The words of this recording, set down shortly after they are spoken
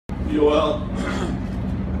Yoel,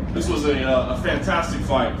 this was a fantastic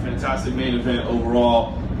fight, fantastic main event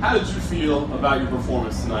overall. How did you feel about your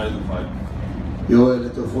performance tonight in the fight? Yoel,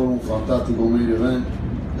 este fue un fantástico main event.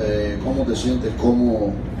 ¿Cómo te sientes?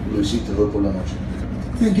 ¿Cómo lo hiciste hoy por la noche?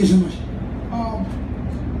 Thank you so much.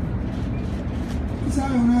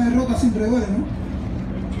 ¿Sabes? Una derrota siempre duele, ¿no?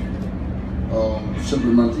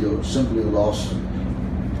 Simply lost.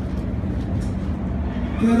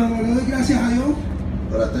 Pero le doy gracias a Dios.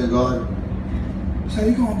 But I thank God.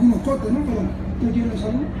 Salí con algunos cortes, ¿no? Pero estoy lleno de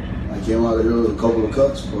salud. I came out of here with a couple of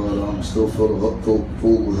cuts, but I'm still full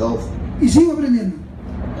with health. Y sigo aprendiendo.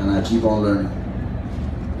 And I keep on learning.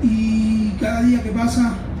 Y cada día que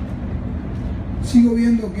pasa, sigo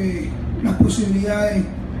viendo que las posibilidades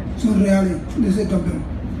son reales de ser campeón.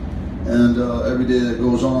 And every day that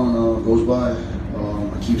goes by,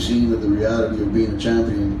 I keep seeing that the reality of being a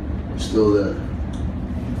champion is still there.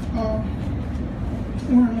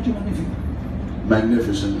 Una noche magnífica.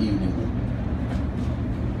 Magnificent evening.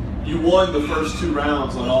 You won the first 2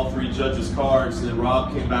 rounds on all 3 judges' cards, and then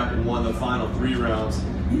Rob came back and won the final 3 rounds.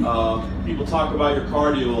 People talk about your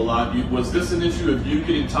cardio a lot. Was this an issue of you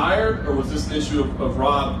getting tired, or was this an issue of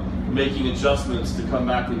Rob making adjustments to come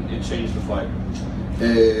back and change the fight?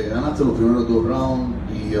 Ganaste los primeros 2 rounds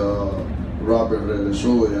y Robert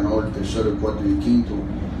regresó y ganó el tercero, el cuarto y el quinto.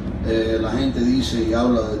 La gente dice y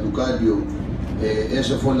habla de tu cardio.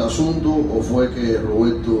 ¿Ese fue el asunto o fue que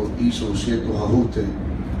Roberto hizo ciertos ajustes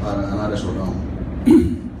para ganar esos rounds?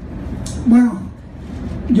 Bueno,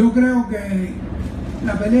 yo creo que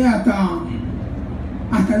la pelea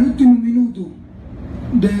hasta el último minuto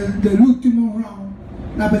del último round,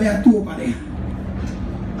 la pelea estuvo pareja.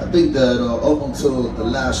 I think that up until the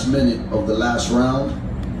last minute of the last round,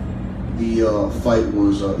 the fight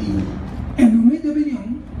was even. En mi humilde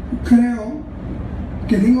opinión, creo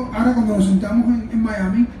que ahora cuando nos sentamos en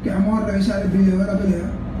Miami, que vamos a revisar el video de la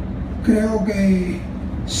pelea, creo que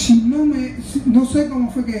no sé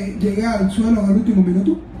cómo fue que llegué al suelo en el último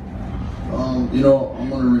minuto. I'm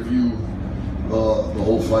going to review the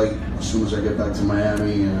whole fight as soon as I get back to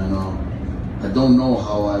Miami, and I don't know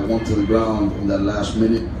how I went to the ground in that last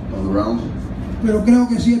minute of the round. Pero creo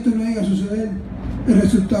que si esto no llega a suceder, el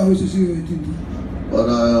resultado hubiese sido distinto. But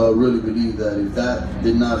I really believe that if that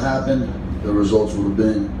did not happen, the results would have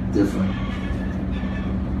been different.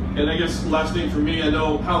 And I guess last thing for me, I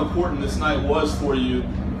know how important this night was for you.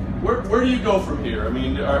 Where do you go from here? I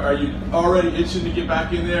mean, are you already itching to get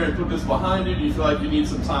back in there and put this behind you? Do you feel like you need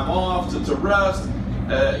some time off to rest?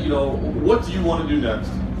 What do you want to do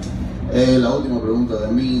next? La última pregunta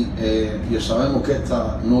de mí, y sabemos que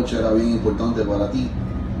esta noche era bien importante para ti.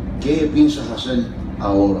 ¿Qué piensas hacer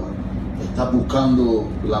ahora? ¿Estás buscando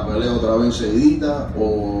la pelea otra vez seguidita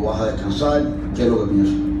o vas a descansar? ¿Qué es lo que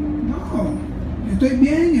piensas? No, estoy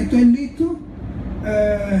bien, estoy listo.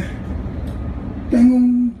 Tengo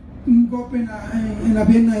un golpe en la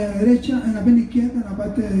pierna derecha, en la pierna izquierda, en la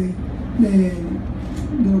parte de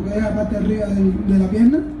lo que es la parte de arriba de la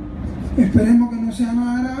pierna. Esperemos que no sea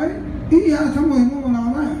nada grave y ya estamos de nuevo en la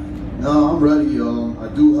batalla. No, I'm ready. I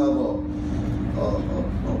do have a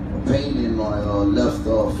pain in my left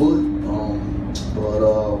foot, but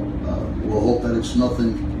we'll hope that it's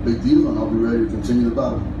nothing big deal, and I'll be ready to continue the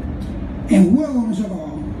battle. El juego no se ha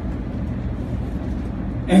acabado.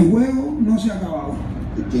 El juego no se ha acabado.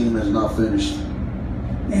 The game has not finished.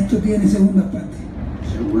 Esto tiene segunda parte.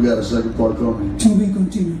 We got a second part coming. To be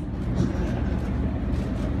continued.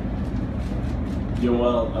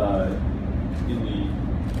 Yoel,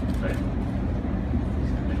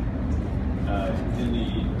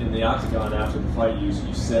 in the octagon after the fight, you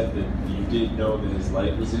said that you did know that his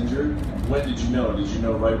leg was injured. When did you know? Did you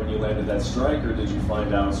know right when you landed that strike, or did you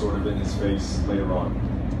find out sort of in his face later on?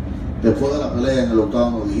 Después de la pelea en el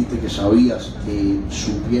octavo dijiste que sabías que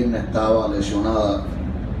su pierna estaba lesionada.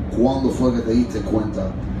 ¿Cuándo fue que te diste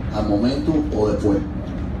cuenta? ¿Al momento o después?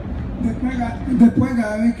 Después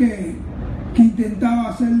cada vez que intentaba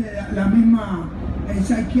hacerle la misma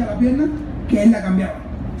sidekick a la pierna, que él la cambiaba.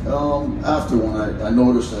 After when I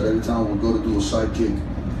noticed that every time we would go to do a side kick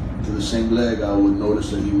to the same leg, I would notice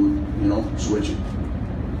that he would, switch it.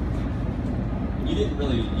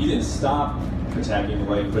 You didn't stop attacking the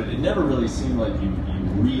leg, but it never really seemed like you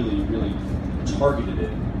really targeted it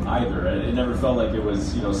either. It never felt like it was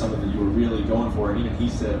something that you were really going for. And even he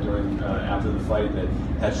said during after the fight that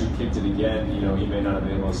had you kicked it again, he may not have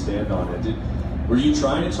been able to stand on it. Were you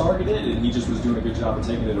trying to target it, and he just was doing a good job of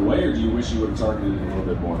taking it away, or do you wish you would have targeted it a little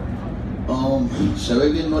bit more? Se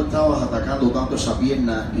ve que no estabas atacando tanto esa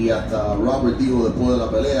pierna, y hasta Robert dijo después de la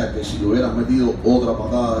pelea que si le hubieras metido otra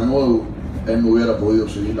patada de nuevo, él no hubiera podido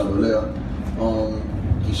seguir la pelea.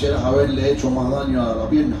 quisieras haberle hecho más daño a la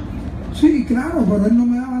pierna. Sí, claro, pero él no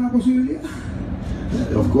me daba la posibilidad.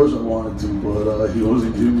 Of course I wanted to, but he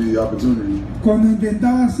wasn't giving me the opportunity. Cuando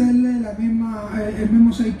intentaba hacerle el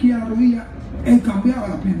mismo side kick a la rodilla, él cambiaba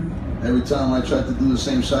la pierna. Every time I tried to do the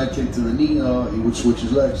same side kick to the knee, he would switch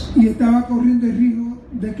his legs. Y estaba corriendo el riesgo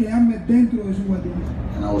de quedarme dentro de su guardia,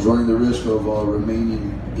 And I was running the risk of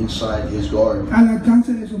remaining inside his guard, al alcance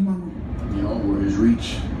de sus manos. you know, where his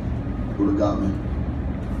reach would have got me.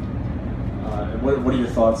 And what are your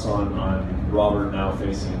thoughts on Robert now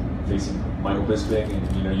facing Michael Bisping?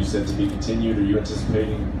 And you said to be continued. Are you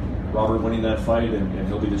anticipating Robert winning that fight and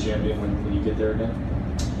he'll be the champion when you get there again?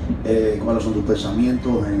 ¿Cuáles son tus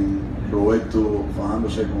pensamientos en Roberto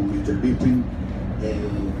fajándose con Mr. Bisping?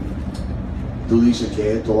 Tú dices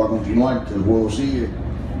que esto va a continuar, que el juego sigue.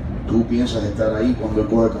 ¿Tú piensas estar ahí cuando él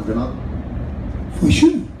coja el campeonato? For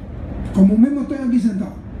sure. Como mismo estoy aquí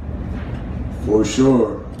sentado. For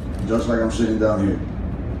sure, just like I'm sitting down here.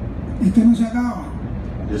 Esto no se acaba.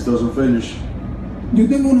 This doesn't finish. Yo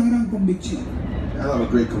tengo una gran convicción. I have a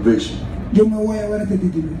great conviction. Yo me voy a ver este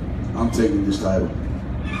título. I'm taking this title.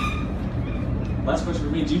 Last question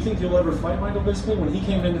for me. Do you think you'll ever fight Michael Bisping? When he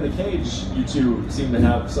came into the cage, you two seemed to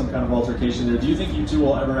have some kind of altercation there. Do you think you two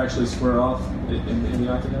will ever actually square off in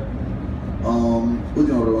the octagon?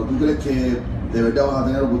 Última pregunta. ¿Tú crees que de verdad vas a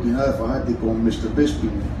tener oportunidad de fajarte con Mr. Bisping?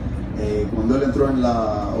 Cuando él entró en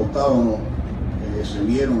la octágono, se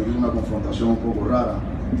vieron y hubo una confrontación un poco rara.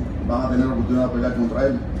 ¿Vas a tener oportunidad de pelear contra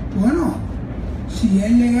él? Bueno, si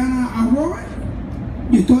él le gana a Robert,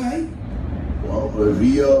 yo estoy ahí. Well, if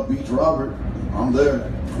he beats Robert, I'm there.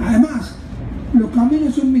 Además, los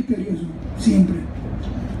caminos son misteriosos, siempre.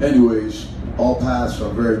 Anyways, all paths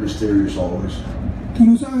are very mysterious always. Tú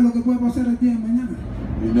no sabes lo que puede pasar el día de mañana.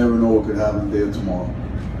 You never know what could happen there tomorrow.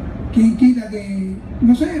 ¿Quién quita que,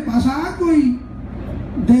 no sé, pasa algo y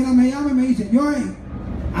Dana me llama y me dice, Yoel,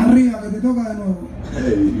 arriba que te toca de nuevo?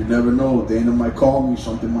 Hey, you never know. Dana might call me,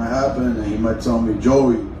 something might happen, and he might tell me,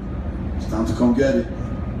 Joey, it's time to come get it.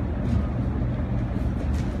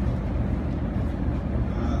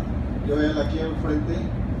 Yoel, aquí enfrente,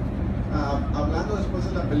 hablando después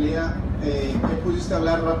de la pelea, ¿qué pudiste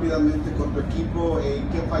hablar rápidamente con tu equipo?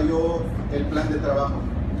 ¿Qué falló el plan de trabajo?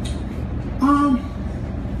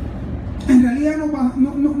 En realidad no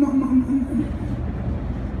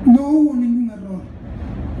hubo ningún error.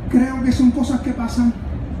 Creo que son cosas que pasan.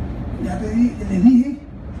 Ya les dije,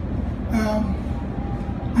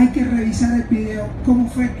 hay que revisar el video, cómo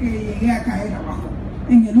fue que llegué a caer abajo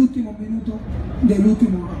en el último minuto del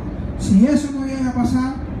último round. Si eso no llega a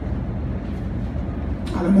pasar,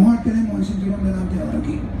 a lo mejor tenemos el cinturón delante ahora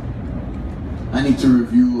aquí. I need to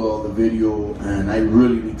review the video, and I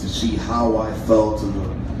really need to see how I fell to the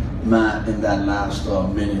mat in that last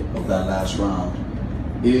minute of that last round.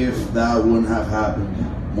 If that wouldn't have happened,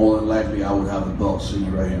 more than likely I would have the belt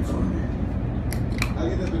sitting right in front of me.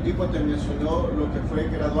 Alguien de tu equipo te mencionó lo que fue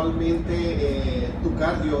gradualmente tu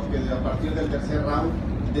cardio, que a partir del tercer round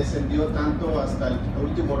descendió tanto hasta el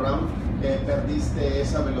último round, perdiste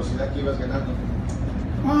esa velocidad que ibas ganando.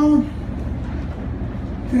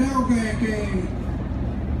 Creo que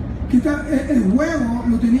el juego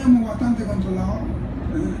lo teníamos bastante controlado.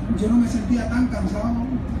 Yo no me sentía tan cansado,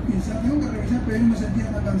 quizás tengo que revisar, pero yo no me sentía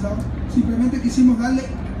tan cansado. Simplemente quisimos darle,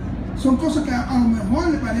 son cosas que a lo mejor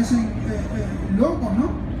le parecen locos,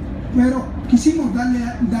 ¿no? Pero quisimos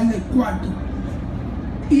darle el cuarto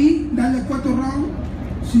y darle el cuarto round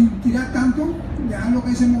sin tirar tanto, dejarlo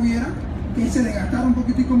que se moviera, que se desgastara un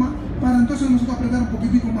poquitico más, para entonces nosotros apretar un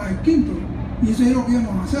poquitico más el quinto. Y eso es lo que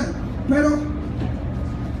íbamos a hacer. Pero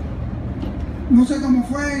no sé cómo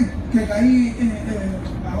fue que caí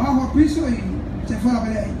abajo al piso y se fue la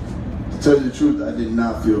pelea ahí. To tell you the truth, I did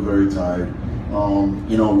not feel very tired.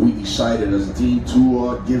 We decided as a team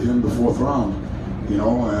to give him the fourth round,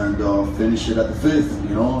 and finish it at the fifth,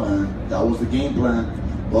 and that was the game plan.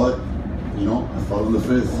 But, I fell in the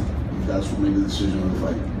fifth. That's what made the decision of the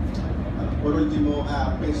fight. Por último,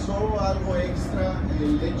 ¿pesó algo extra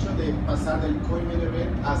el hecho de pasar del coin main event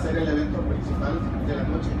a ser el evento principal de la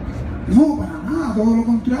noche? No, para nada, todo lo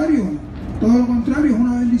contrario, es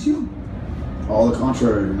una bendición. All the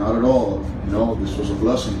contrary, not at all. This was a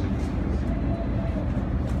blessing.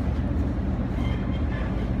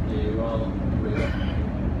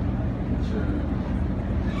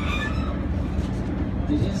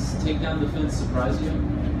 Did his takedown defense surprise you?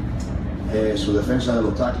 Su defensa de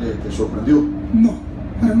los tackles te sorprendió. No,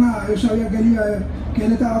 para nada. Yo sabía que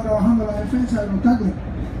él estaba trabajando la defensa de los tackles.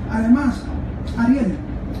 Además, Ariel,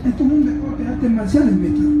 esto es un deporte de artes marciales,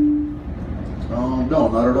 ¿viste? No,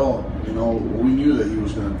 not at all. You know, we knew that he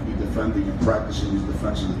was going to be defending and practicing his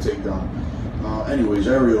defense of the takedown. Anyways,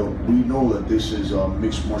 Ariel, we know that this is a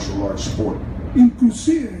mixed martial arts sport.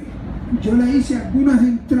 Inclusive, yo le hice algunas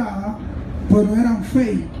entradas, pero eran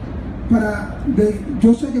fake.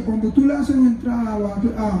 Yo sé que cuando tú le haces una entrada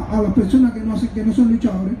a las personas que no son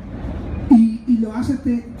luchadores y lo haces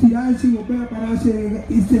tirar el cibopeo para ese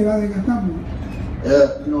y se va desgastando.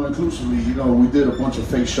 You know, inclusively, you know, we did a bunch of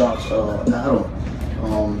fake shots at him.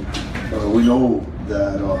 We know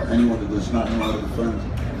that anyone that does not know how to defend,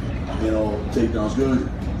 you know, takedowns good,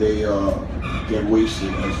 they get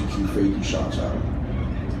wasted as you keep faking shots at them.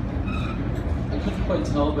 I couldn't quite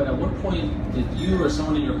tell, but at what point did you or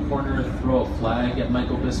someone in your corner throw a flag at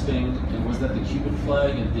Michael Bisping, and was that the Cuban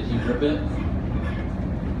flag, and did he rip it?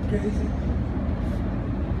 ¿Qué dice?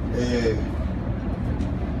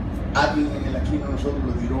 Alguien en la esquina de nosotros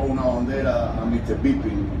le tiró una bandera a Mr.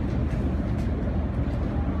 Bisping.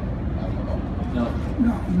 No.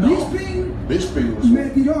 No, Bisping was me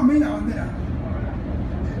tiró a mí la bandera.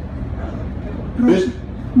 Bis-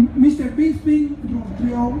 Mr. Bisping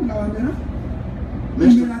rompió la bandera y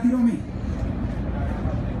me la tiró a mí.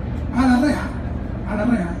 A la reja.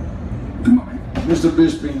 Come on, man. Mr.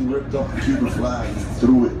 Bisping ripped up the Cuban flag and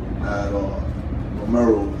threw it at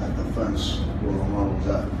Romero at the fence where Romero was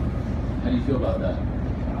at. How do you feel about that?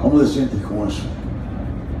 ¿Cómo te sientes con eso?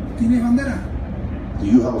 ¿Tienes bandera? Do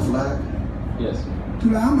you have a flag? Yes.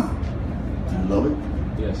 ¿Tú la amas? Do you love it?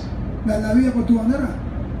 Yes. ¿Das la vida por tu bandera?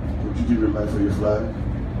 Would you give your life for your flag?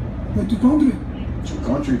 ¿Por tu country? It's your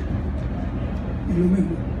country. Es lo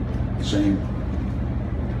mismo. Same.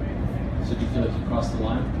 So do you feel like you crossed the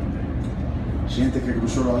line? Siente que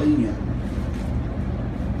cruzó la línea.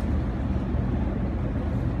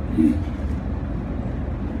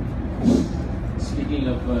 Speaking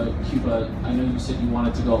of Cuba, I know you said you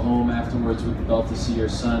wanted to go home afterwards with the belt to see your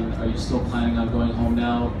son. Are you still planning on going home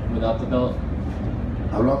now without the belt?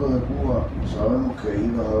 Hablando de Cuba, sabemos que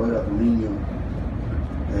ibas a ver a tu niño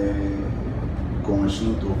con el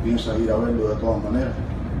cinto. ¿Piensas ir a verlo de todas maneras?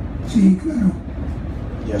 Sí, claro.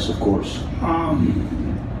 Yes, of course.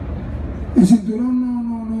 El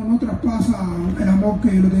cinturón no traspasa el amor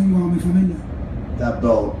que yo le tengo a mi familia. That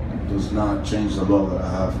belt does not change the love that I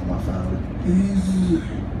have for my family.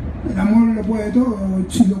 El amor lo puede todo.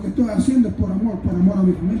 Si lo que estoy haciendo es por amor a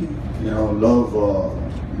mi familia. You know, love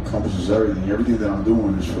encompasses everything. Everything that I'm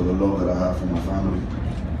doing is for the love that I have for my family.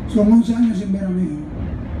 Son 11 años sin ver a mi hijo.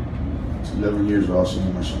 It's 11 years without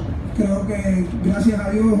seeing my son. Creo que gracias a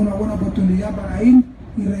Dios es una buena oportunidad para ir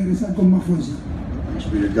y regresar con más fuerza. Thanks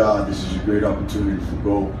be to God, this is a great opportunity to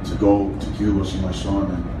go to Cuba, see my son,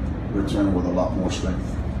 and return with a lot more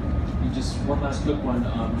strength. And just one last quick one.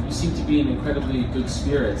 You seem to be in incredibly good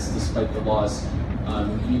spirits despite the loss.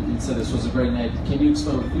 You said this was a great night. Can you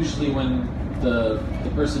explain? Usually when the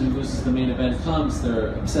person who loses the main event comes,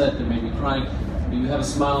 they're upset, they may be crying, but you have a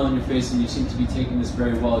smile on your face and you seem to be taking this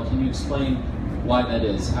very well. Can you explain why that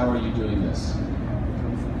is? How are you doing this?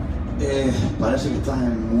 Parece que estás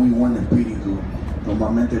en muy buen espíritu.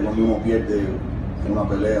 Normalmente cuando uno pierde una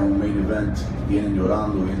pelea, un main event, vienen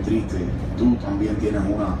llorando, bien triste. Tú también tienes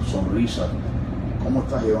una sonrisa. ¿Cómo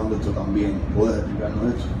estás llevando esto también? ¿Puedes explicarnos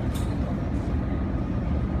esto?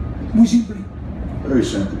 Muy simple. Very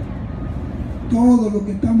simple. Todos los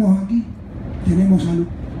que estamos aquí tenemos salud.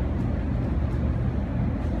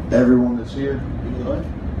 Everyone that's here,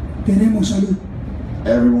 Tenemos salud.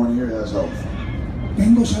 everyone here has health.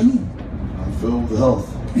 Tengo salud. I'm filled with health.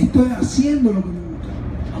 Estoy haciendo lo que me gusta.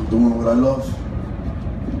 I'm doing what I love.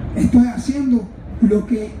 Estoy haciendo lo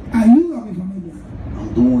que ayuda a mi familia.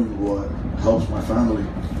 I'm doing what helps my family.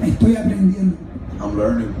 Estoy aprendiendo. I'm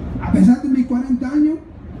learning. A pesar de mis 40 años,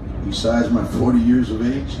 Besides my 40 years of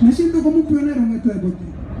age, me siento como un pionero en este deporte.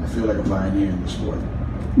 I feel like a pioneer in the sport.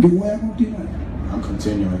 Yo voy a continuar. I'm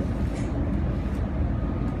continuing.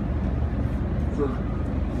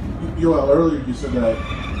 Yoel, earlier you said that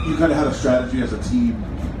you kind of had a strategy as a team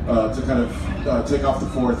to kind of take off the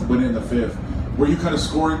fourth, win in the fifth. Were you kind of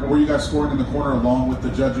scoring? Were you guys scoring in the corner along with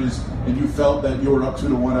the judges, and you felt that you were up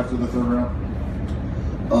 2-1 after the third round?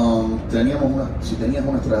 Si tenías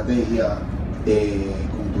una estrategia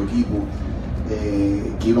con tu equipo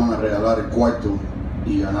que iban a regalar el cuarto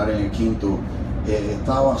y ganar en el quinto,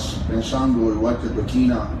 ¿estabas pensando igual que tu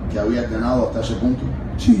esquina que habías ganado hasta ese punto?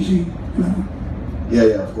 Sí, claro.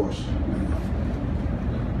 Yeah, of course.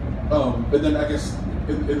 And then I guess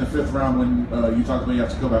in the fifth round when you talked about you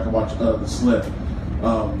have to go back and watch the slip,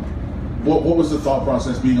 what was the thought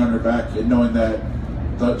process being on your back and knowing that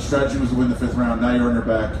the strategy was to win the fifth round, now you're on your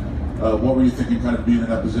back? What were you thinking kind of being in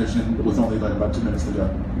that position with only like about 2 minutes to go?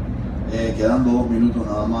 quedando 2 minutos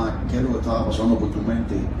nada más, ¿qué es lo que estaba pasando por tu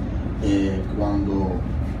mente cuando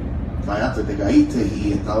fallaste, te caíste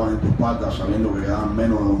y estabas en tu espalda sabiendo que quedaban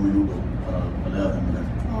menos de 2 minutos para la pelea terminar?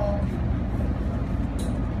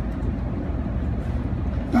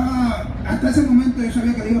 Hasta ese momento yo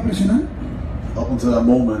sabía que le iba a presionar. Up until that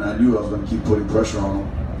moment, I knew I was going to keep putting pressure on him.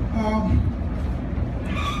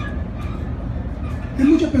 Hay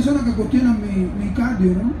muchas personas que cuestionan mi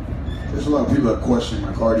cardio, ¿no? There's a lot of people that question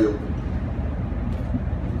my cardio.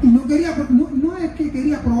 Y no es que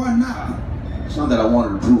quería probar nada, It's not that I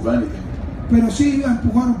wanted to prove anything, pero sí iba a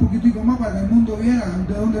empujar un poquitico más para que el mundo viera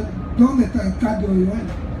de dónde está el cardio de Yoel.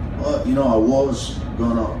 but you know, I was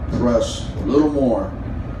going to press a little more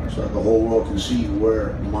so that the whole world can see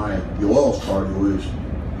where my Yoel's cardio is.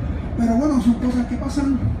 Pero bueno, son cosas que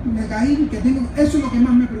pasan, me caí, que tengo, eso es lo que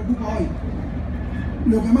más me preocupa hoy.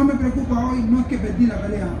 Lo que más me preocupa hoy no es que perdí la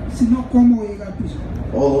pelea, sino cómo llegar al piso.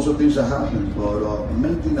 All those are things that happen, but the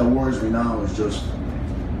main thing that worries me now is just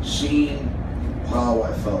seeing how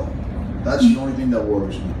I felt. That's the only thing that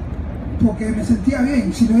worries me. Porque me sentía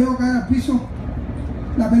bien, si no llego a caer al piso,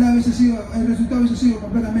 la pelea hubiese sido, el resultado hubiese sido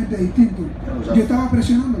completamente distinto. Yo estaba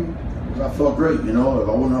presionándolo. I felt great, you know. If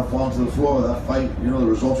I wouldn't have fallen to the floor, that fight, you know, the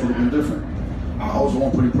results would have been different. I was the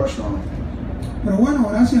one putting pressure on him. Pero bueno,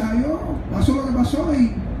 gracias a Dios, pasó lo que pasó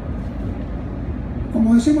y,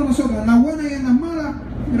 como decimos nosotros, en las buenas y en las malas,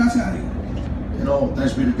 gracias a Dios. You know,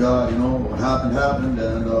 thanks be to God, you know, what happened, happened,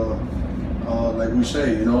 and like we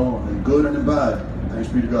say, you know, in good and in bad, thanks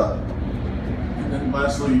be to God. And then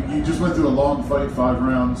lastly, you just went through a long fight, 5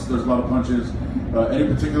 rounds. There's a lot of punches. Any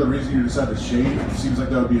particular reason you decided to shave? It seems like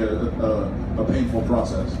that would be a painful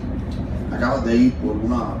process. Acabas de ir por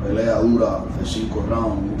una pelea dura de 5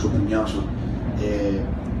 rounds, muchos piñazos.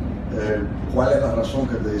 ¿Cuál es la razón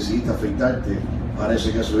que te decidiste afeitarte?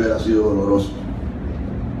 Parece que eso hubiera sido doloroso.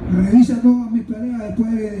 Revisa todas mis peleas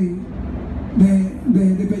después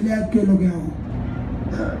de pelear, qué es lo que hago.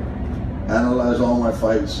 Analyze all my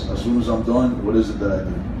fights. As soon as I'm done, what is it that I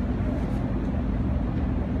do?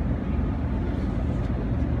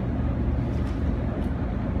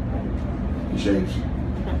 He shaves.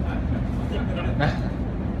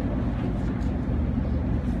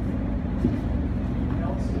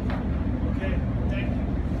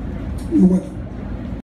 You're welcome.